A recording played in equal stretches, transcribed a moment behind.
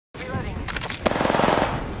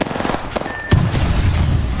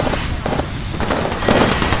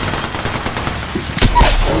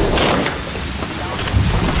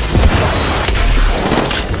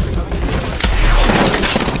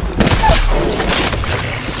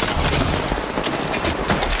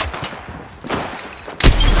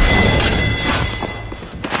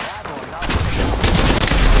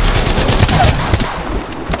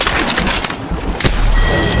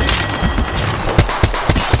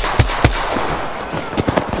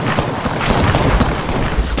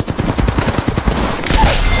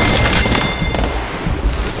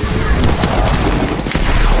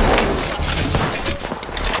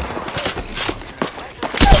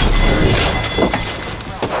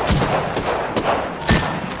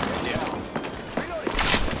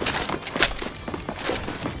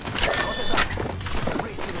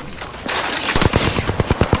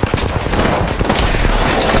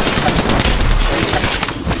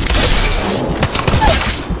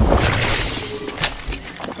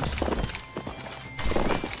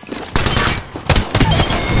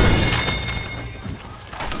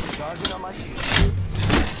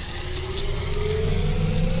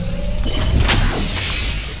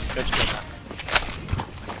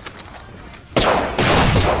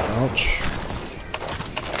Ouch.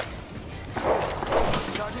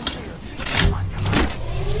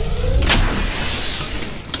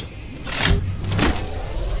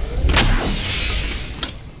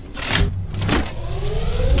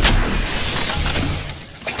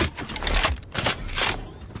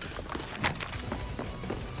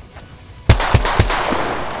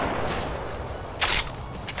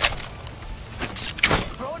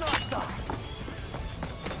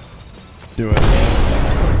 Do it.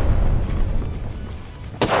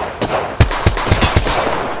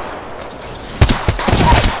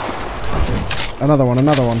 Another one,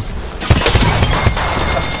 another one.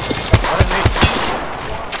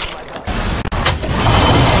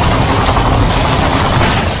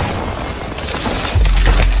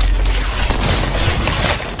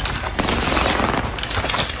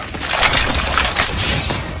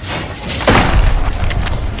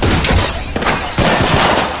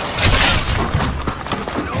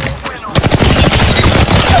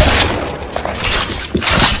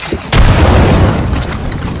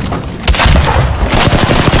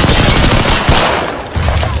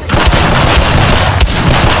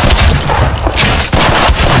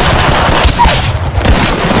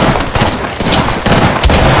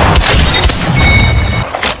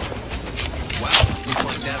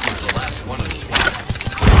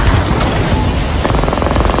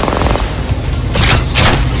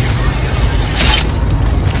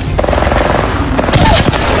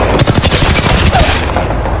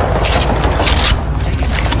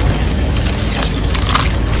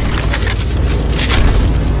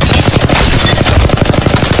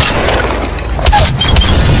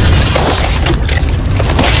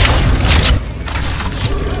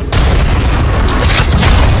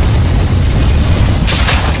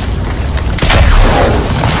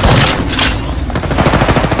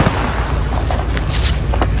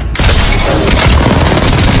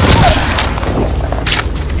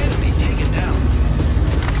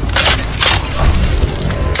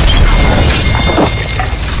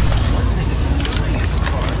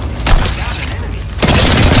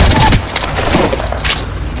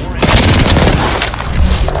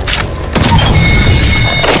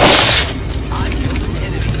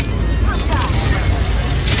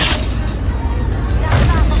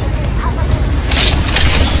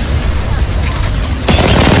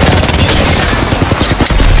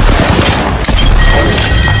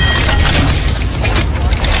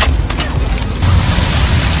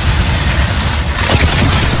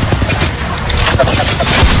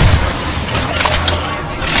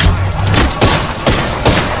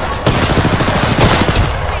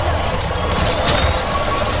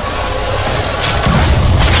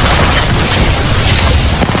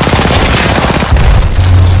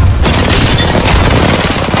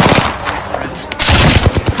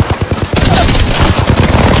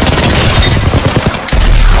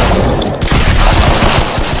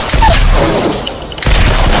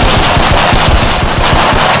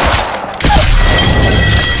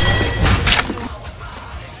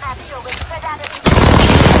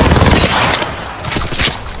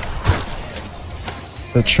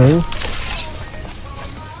 That's true.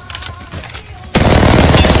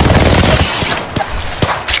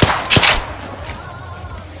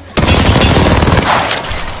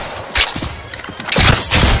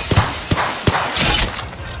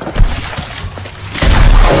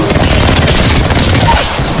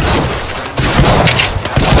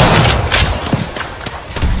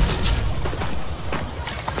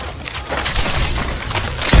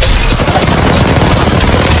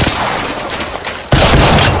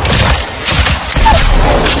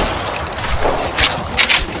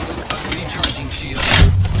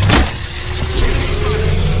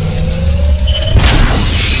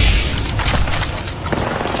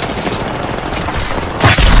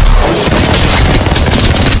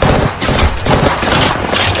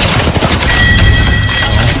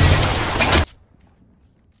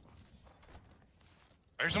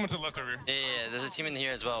 There's someone to the left over here. Yeah, there's a team in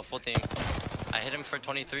here as well, full team. I hit him for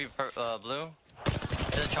 23 per, blue.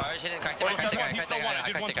 There's a charge, hit it, cracked the guy, cracked the guy, He's still one, I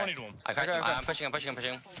did 120 to him. I cracked him, I'm pushing.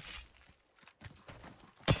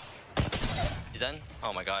 He's done?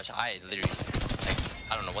 Oh my gosh, I literally, like,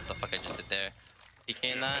 I don't know what the fuck I just did there.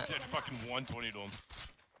 PK in that. I did fucking 120 to him.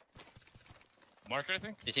 Market, I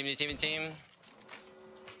think? Your team.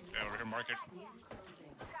 Yeah, over here, market.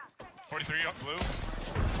 43 up blue.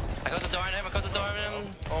 I closed the door on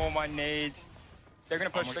him, Oh, my nades. They're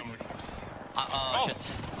gonna push. Oh, shit.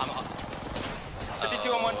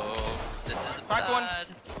 52 on one. This is Crack one. bad.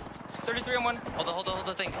 33 on one. Hold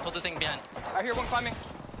the thing behind. I hear one climbing.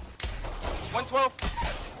 112.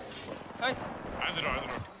 Nice. Behind the door.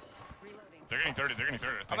 They're getting 30. They're getting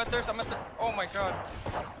 30. I I'm think. at thirst. I'm at thirst. Oh my god.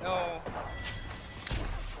 No.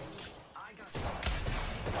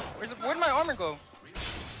 Where'd my armor go?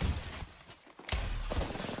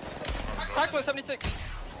 Tackle 76.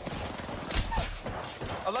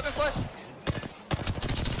 11 flash.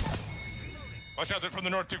 Watch out, they're from the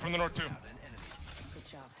north too. From the north too.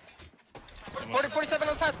 47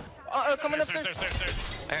 on the path. Coming upstairs.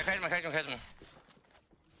 Stairs. I catch him.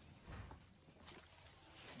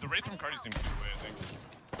 The raid from Cardi seems to be the way, I think.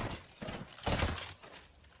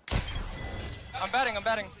 I'm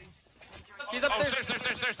batting. He's Oh,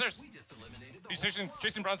 upstairs. stairs. He's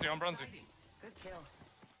chasing Bronzy. On Bronzy.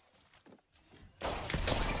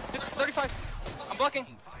 35. I'm blocking.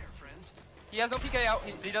 He has no PK out.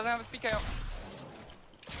 He doesn't have his PK out.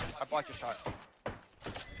 I blocked your shot.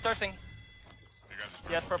 Thirsting.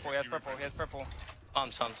 He has purple.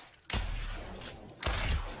 I'm stunned.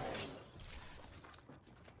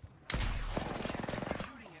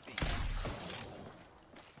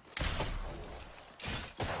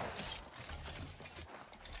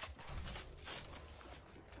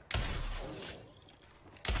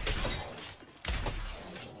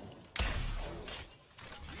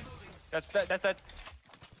 That's that.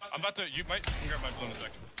 I'm about to. You might grab my blue in a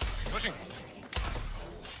second. Pushing.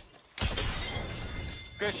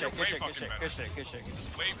 Good shit. Way fucking better.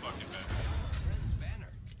 Way fucking better.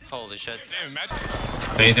 Holy shit. Damn, imagine.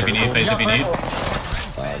 Phase if you need.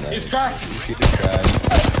 He's cracked.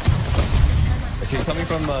 Okay, coming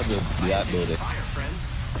from that building.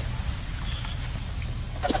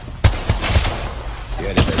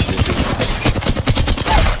 Yeah,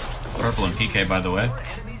 Purple and PK, by the way.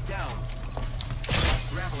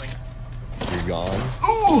 you're gone.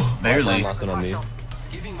 Ooh, barely. Last one on me.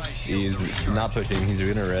 He's not pushing. He's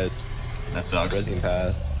gonna res. That sucks. Resing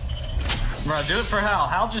pass. Bro, do it for Hal.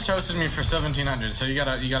 Hal just hosted me for 1700, so you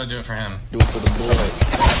gotta do it for him. Do it for the boy.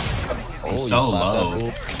 Oh, So you clapped low.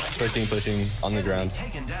 that fool. Pushing on the ground.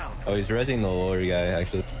 Oh, he's resing the lower guy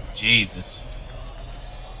actually. Jesus.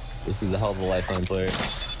 This is a hell of a lifeline player.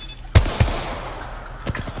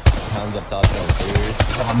 Hounds up top, down clear.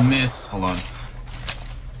 Oh, miss. Hold on.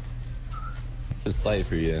 It's a sight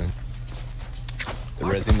for you. The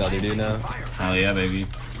resing the other dude now. Hell yeah, baby.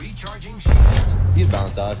 You can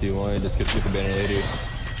bounce out if you want. Just get the banner later.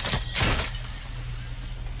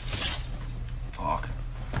 Fuck.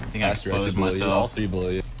 I think I That's right, exposed below you. All myself. three below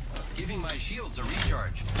you. Giving my shields a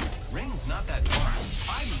recharge. Ring's not that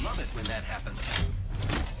far. I love it when that happens.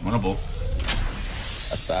 Winnable.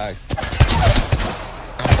 That's facts.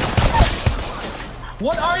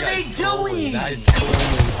 What are they doing?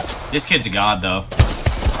 This kid's a god, though.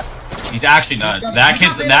 He's actually nuts.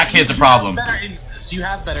 That kid's a problem. You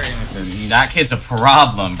have better aim assist. That kid's a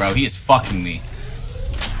problem, bro. He is fucking me.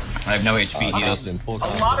 I have no HP heals. A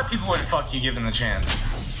lot of people would fuck you given the chance.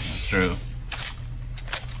 That's true.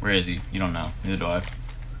 Where is he? You don't know. Neither do I.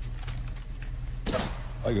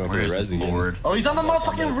 I'm going for Where the is res this again. lord? Oh, he's on the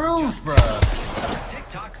motherfucking roof, bro.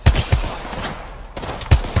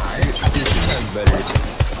 Times better.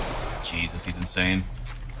 Jesus, he's insane.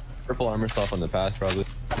 Purple armor stuff on the path, probably.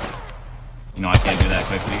 You know I can't do that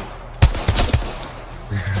quickly.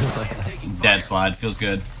 Dead slide. Feels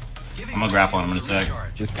good. I'm gonna grapple on him in a sec.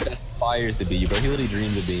 This guy aspires to be you, bro. He literally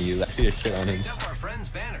dreamed of being you. That's a shit on him. Up our friend's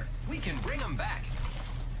banner. We can bring him back.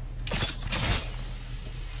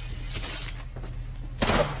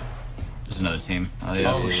 There's another team. Oh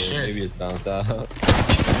yeah. Oh, shit. Maybe it's bounced out.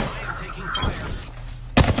 Taking fire.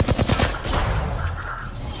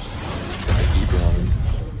 Keep it on him.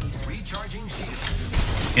 Recharging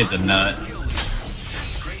shields. Kid's a nut.